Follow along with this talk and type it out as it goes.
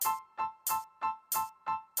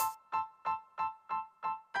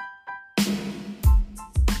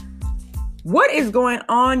What is going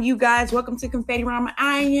on, you guys? Welcome to Confetti Rama.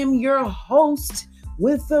 I am your host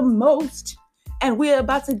with the most, and we're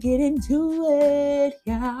about to get into it.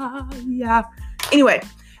 Yeah. Anyway,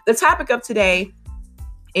 the topic of today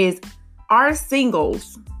is if you're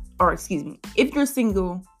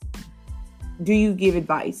single, do you give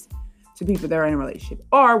advice to people that are in a relationship?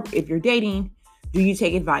 Or if you're dating, do you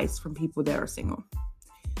take advice from people that are single?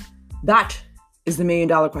 That is the $1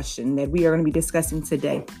 million question that we are going to be discussing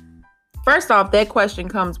today. First off, that question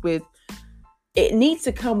needs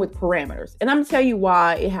to come with parameters. And I'm going to tell you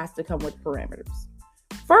why it has to come with parameters.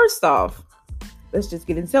 First off, let's just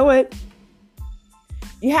get into it.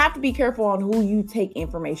 You have to be careful on who you take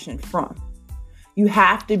information from. You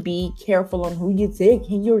have to be careful on who you're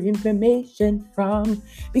taking your information from.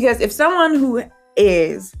 Because if someone who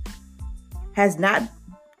is not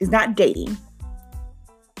dating,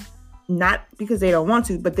 not because they don't want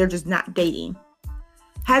to, but they're just not dating,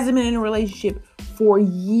 hasn't been in a relationship for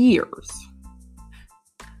years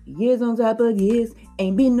on top of years,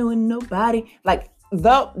 ain't been knowing nobody,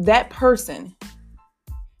 that person,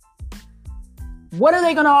 what are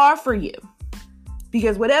they going to offer you?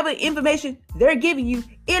 Because whatever information they're giving you,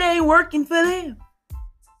 it ain't working for them.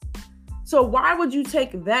 So why would you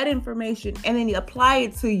take that information and then apply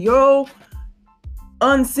it to your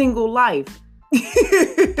unsingle life?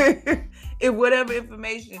 If whatever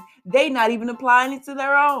information, they not even applying it to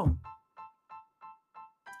their own.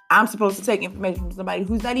 I'm supposed to take information from somebody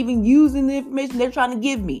who's not even using the information they're trying to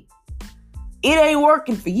give me. It ain't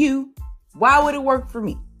working for you. Why would it work for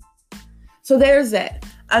me? So there's that.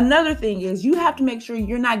 Another thing is you have to make sure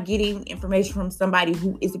you're not getting information from somebody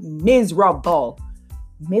who is miserable.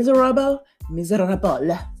 Miserable.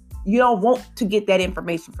 You don't want to get that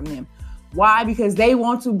information from them. Why? Because they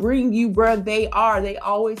want to bring you where they are. They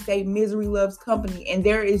always say misery loves company, and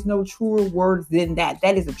there is no truer words than that.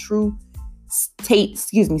 That is a true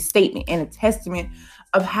statement and a testament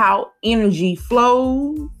of how energy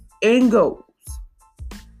flows and goes.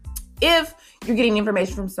 If you're getting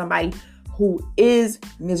information from somebody who is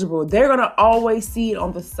miserable, they're going to always see it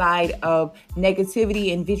on the side of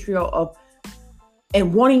negativity and vitriol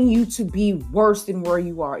and wanting you to be worse than where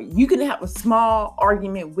you are. You can have a small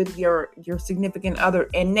argument with your significant other,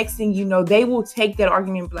 and next thing you know, they will take that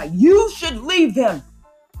argument and be like, you should leave them.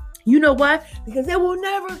 You know why? Because it will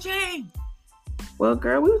never change. Well,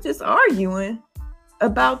 girl, we were just arguing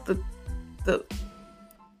about the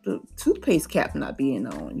toothpaste cap not being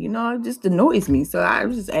on. It just annoys me. So I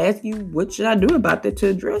was just asking you, what should I do about that to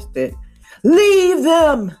address that? Leave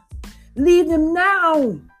them. Leave them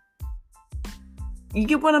now. You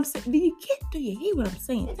get what I'm saying? Do you hear what I'm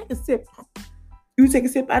saying? Take a sip. You take a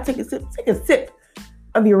sip, I take a sip. Take a sip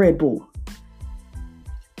of your Red Bull.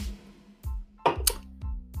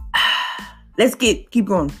 Let's keep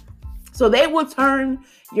going. So they will turn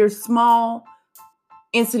your small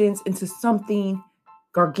incidents into something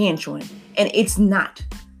gargantuan. And it's not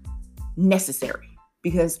necessary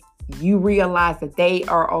because you realize that they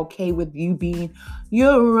are okay with you being,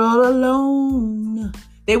 you're all alone.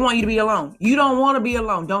 They want you to be alone. You don't want to be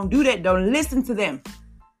alone. Don't do that. Don't listen to them.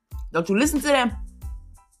 Don't you listen to them.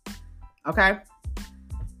 Okay?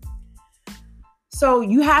 So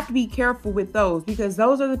you have to be careful with those because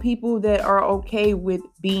those are the people that are okay with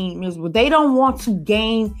being miserable. They don't want to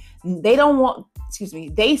gain. They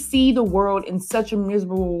see the world in such a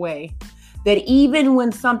miserable way that even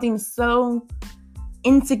when something so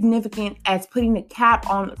insignificant as putting a cap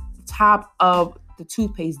on top of the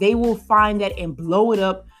toothpaste, they will find that and blow it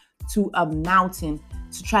up to a mountain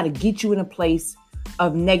to try to get you in a place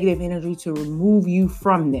of negative energy to remove you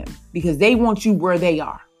from them because they want you where they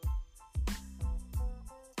are.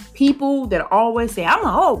 People that always say, I'm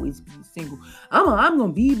going to always be single. I'm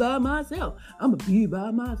going to be by myself. I'm going to be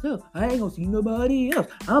by myself. I ain't going to see nobody else.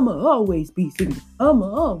 I'm going to always be single. I'm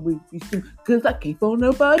going to always be single because I can't find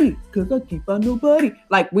nobody.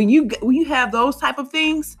 Like when you have those type of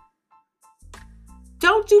things,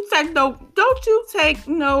 don't you take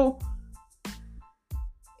no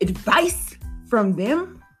advice from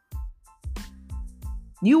them.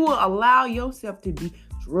 You will allow yourself to be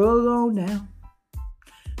drug on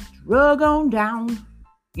down.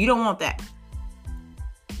 You don't want that.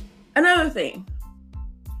 Another thing,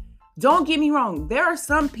 don't get me wrong. There are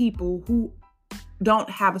some people who don't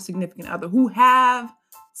have a significant other, who have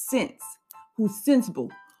sense, who's sensible,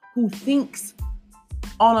 who thinks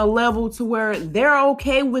on a level to where they're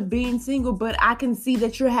okay with being single, but I can see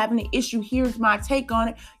that you're having an issue. Here's my take on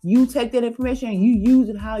it. You take that information and you use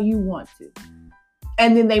it how you want to.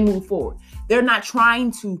 And then they move forward. They're not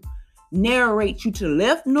trying to narrate you to the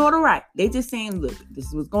left nor the right. They just saying, look, this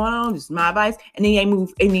is what's going on, this is my advice, and then they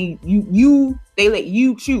move, and then they let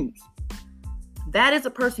you choose. That is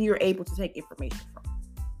a person you're able to take information from.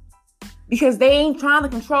 Because they ain't trying to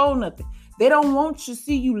control nothing. They don't want to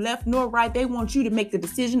see you left nor right. They want you to make the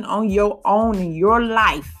decision on your own in your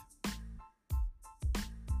life.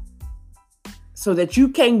 So that you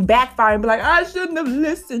can't backfire and be like, I shouldn't have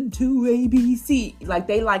listened to ABC. Like,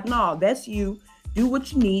 they like, no, that's you. Do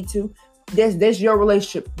what you need to. That's your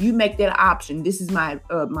relationship. You make that option. This is my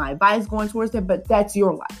advice going towards that, but that's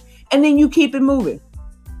your life. And then you keep it moving.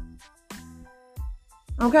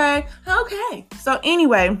 Okay? So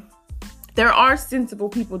anyway, there are sensible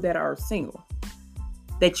people that are single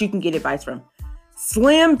that you can get advice from.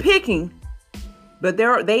 Slim picking, but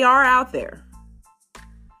they are out there.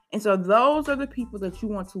 And so those are the people that you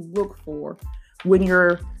want to look for when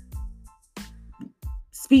you're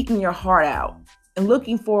speaking your heart out and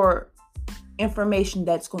looking for information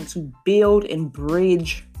that's going to build and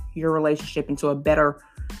bridge your relationship into a better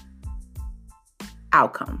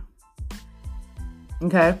outcome.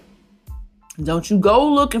 Okay? Don't you go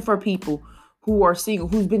looking for people who are single,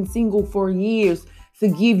 who's been single for years, to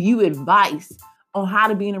give you advice on how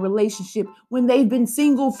to be in a relationship when they've been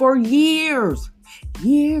single for years.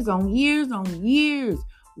 Years on years on years.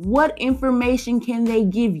 What information can they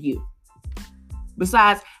give you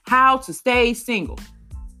besides how to stay single?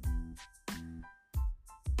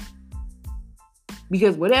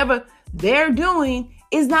 Because whatever they're doing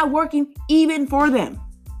is not working even for them.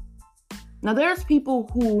 Now, there's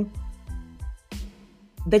people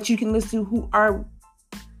that you can listen to who are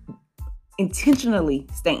intentionally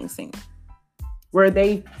staying single, where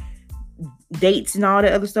they dates and all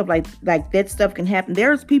that other stuff, like that stuff can happen.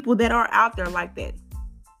 There's people that are out there like that.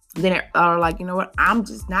 They are like, you know what? I'm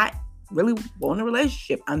just not really wanting a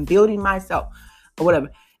relationship. I'm building myself or whatever.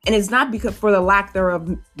 And it's not because for the lack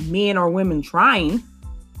thereof men or women trying.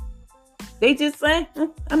 They just say,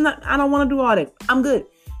 I don't want to do all that. I'm good.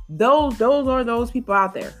 Those are those people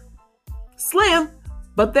out there. Slim,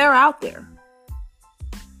 but they're out there.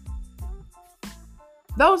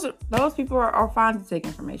 Those people are fine to take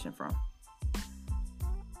information from.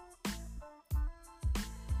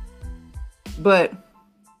 But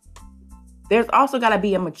there's also got to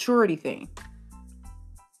be a maturity thing.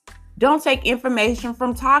 Don't take information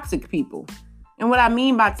from toxic people. And what I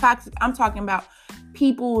mean by toxic, I'm talking about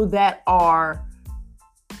people that are,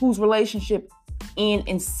 whose relationship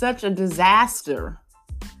in such a disaster.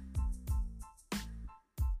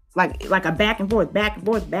 Like a back and forth.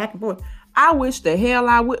 I wish the hell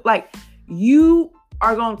I would. Like, you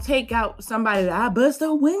are going to take out somebody that I bust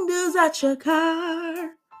the windows out your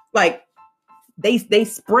car. Like, they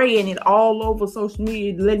spraying it all over social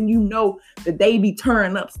media, letting you know that they be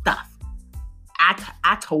turning up stuff.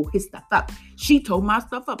 I told his stuff up. She told my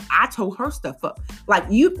stuff up. I told her stuff up. Like,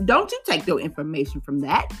 don't you take your information from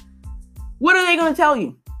that. What are they going to tell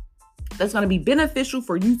you? That's going to be beneficial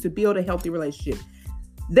for you to build a healthy relationship.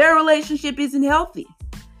 Their relationship isn't healthy.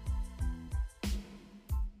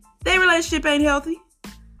 Their relationship ain't healthy.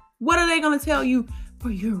 What are they going to tell you for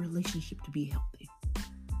your relationship to be healthy?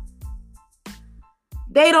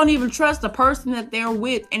 They don't even trust the person that they're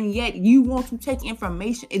with, and yet you want to take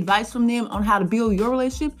advice from them on how to build your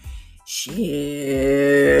relationship?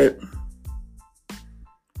 Shit.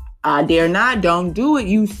 I dare not. Don't do it.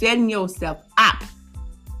 You setting yourself up.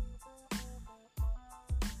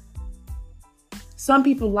 Some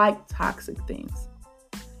people like toxic things.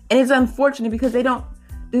 And it's unfortunate because they don't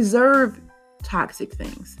deserve toxic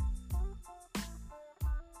things.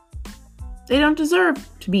 They don't deserve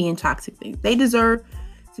to be in toxic things. They deserve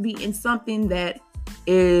to be in something that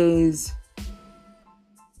is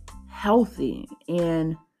healthy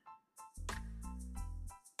and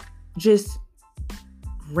just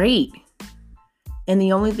great. And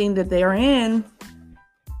the only thing that they are in,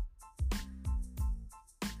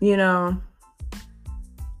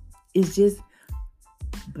 is just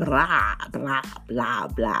blah, blah, blah,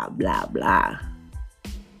 blah, blah, blah.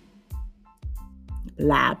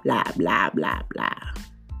 Blah, blah, blah, blah, blah.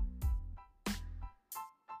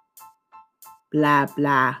 Blah,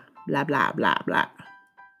 blah, blah, blah, blah, blah.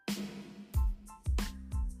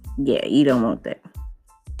 Yeah, you don't want that.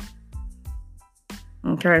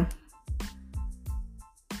 Okay?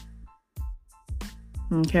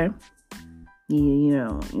 Okay? Yeah, you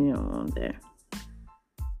don't want that.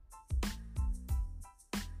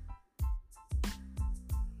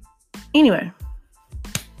 Anyway.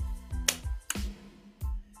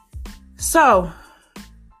 So,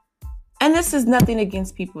 and this is nothing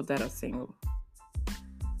against people that are single.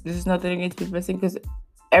 This is nothing against people that are single, because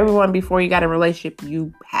everyone before you got in a relationship,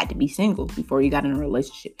 you had to be single before you got in a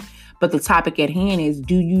relationship. But the topic at hand is,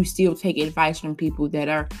 do you still take advice from people that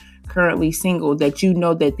are currently single, that you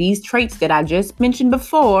know that these traits that I just mentioned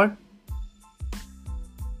before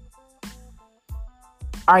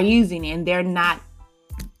are using, and they're not,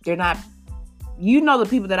 you know, the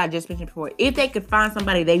people that I just mentioned before, if they could find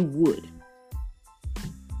somebody, they would.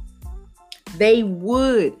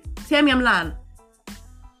 Tell me I'm lying.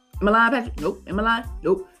 Am I lying, Patrick? Nope. Am I lying?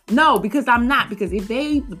 Nope. No, because I'm not. Because if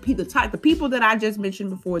the people that I just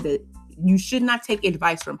mentioned before that you should not take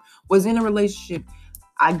advice from was in a relationship,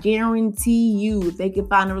 I guarantee you, if they could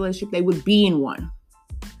find a relationship, they would be in one.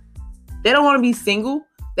 They don't want to be single.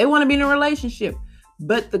 They want to be in a relationship.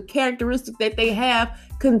 But the characteristic that they have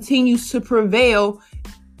continues to prevail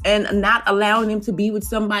and not allowing them to be with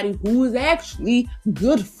somebody who is actually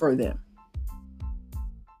good for them.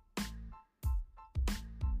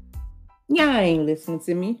 Y'all ain't listening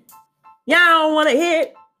to me. Y'all don't want to hear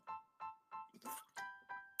it.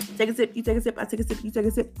 Take a sip. You take a sip. I take a sip. You take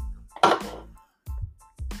a sip.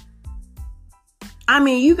 I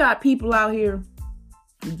mean, you got people out here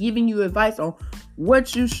giving you advice on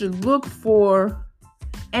what you should look for,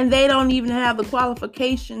 and they don't even have the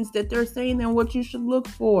qualifications that they're saying and what you should look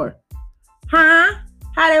for. Huh?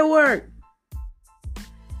 How that work?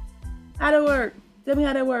 How that work? Tell me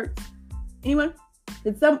how that works. Anyone?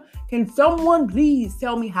 Can someone please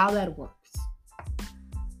tell me how that works?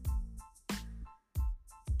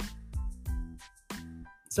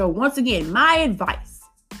 So once again, my advice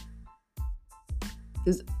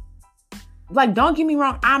is, like, don't get me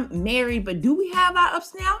wrong, I'm married, but do we have our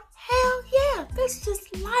ups now? Hell yeah, that's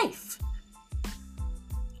just life.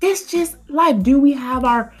 That's just life. Do we have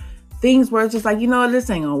our things where it's just like, you know what, this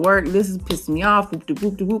ain't gonna work, this is pissing me off, whoop de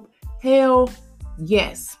whoop de whoop? Hell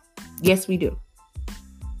yes. Yes, we do.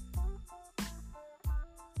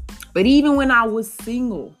 But even when I was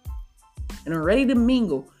single and ready to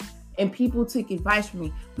mingle and people took advice from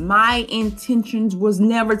me, my intentions was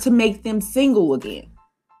never to make them single again.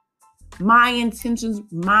 My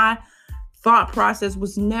thought process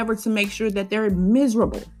was never to make sure that they're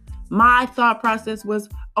miserable. My thought process was,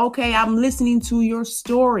 okay, I'm listening to your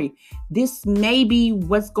story. This may be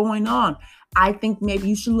what's going on. I think maybe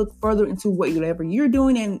you should look further into whatever you're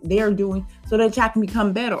doing and they're doing so that y'all can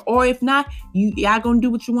become better. Or if not, y'all gonna do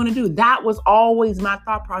what you want to do. That was always my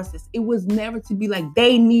thought process. It was never to be like,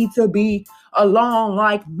 they need to be along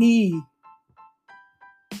like me,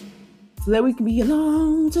 so that we can be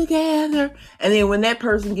along together. And then when that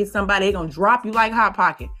person gets somebody, they're gonna drop you like Hot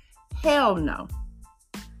Pocket. Hell no.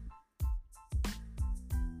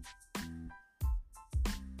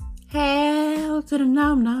 Hell to the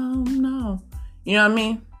no, no, no. You know what I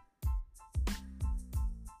mean?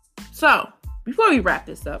 So, before we wrap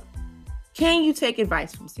this up, can you take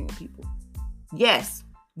advice from single people? Yes.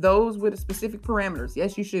 Those with specific parameters.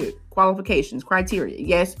 Yes, you should. Qualifications, criteria.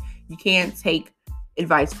 Yes, you can take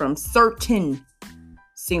advice from certain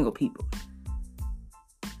single people.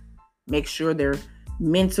 Make sure they're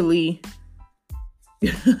mentally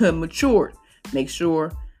matured. Make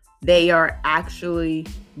sure they are actually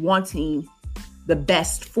wanting the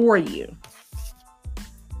best for you,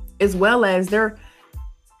 as well as their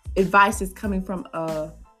advice is coming from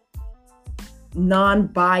a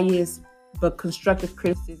non-biased but constructive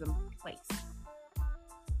criticism place.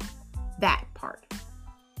 That part.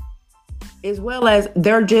 As well as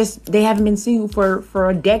they haven't been single for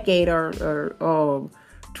a decade or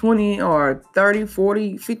 20 or 30,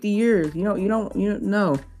 40, 50 years. You don't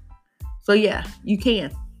know. So yeah, you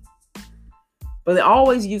can. But they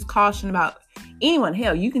always use caution about anyone.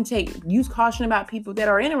 Hell, you can use caution about people that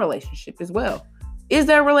are in a relationship as well. Is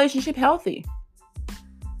their relationship healthy?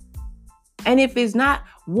 And if it's not,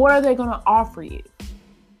 what are they going to offer you?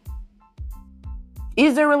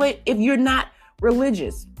 If you're not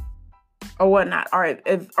religious or whatnot,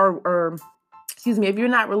 if you're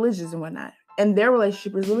not religious and whatnot, and their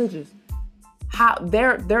relationship is religious, how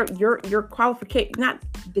your qualification, not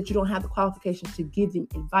that you don't have the qualifications to give them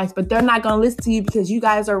advice, but they're not going to listen to you because you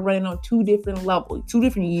guys are running on two different levels, two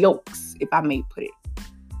different yokes, if I may put it.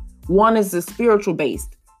 One is the spiritual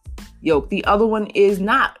based yoke. The other one is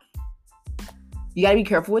not. You got to be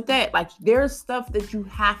careful with that. Like, there's stuff that you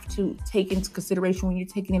have to take into consideration when you're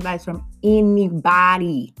taking advice from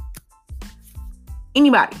anybody.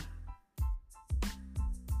 Anybody.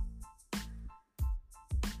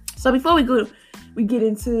 So before we get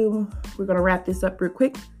into, we're going to wrap this up real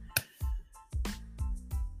quick.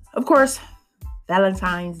 Of course,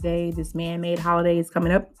 Valentine's Day, this man-made holiday, is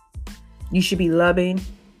coming up. You should be loving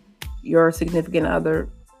your significant other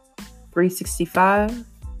 365.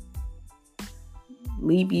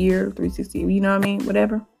 leap year, 360, you know what I mean?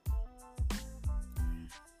 Whatever.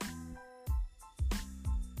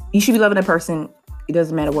 You should be loving that person. It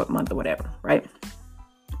doesn't matter what month or whatever, right?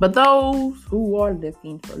 But those who are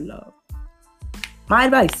looking for love, my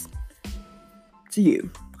advice to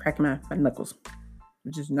you, cracking my knuckles,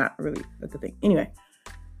 which is not really a good thing. Anyway,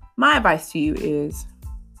 my advice to you is,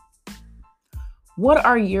 what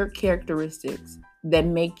are your characteristics that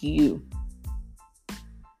make you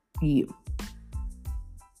you?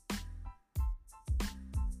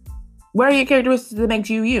 What are your characteristics that make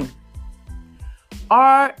you you?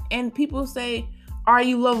 And people say, are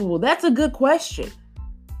you lovable? That's a good question.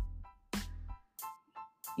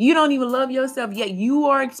 You don't even love yourself yet. You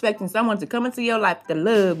are expecting someone to come into your life to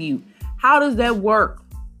love you. How does that work?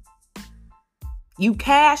 You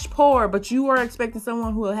cash poor, but you are expecting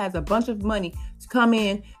someone who has a bunch of money to come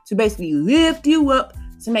in to basically lift you up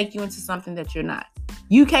to make you into something that you're not.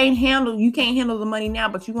 You can't handle the money now,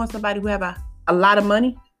 but you want somebody who have a lot of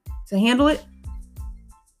money to handle it.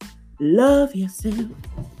 Love yourself.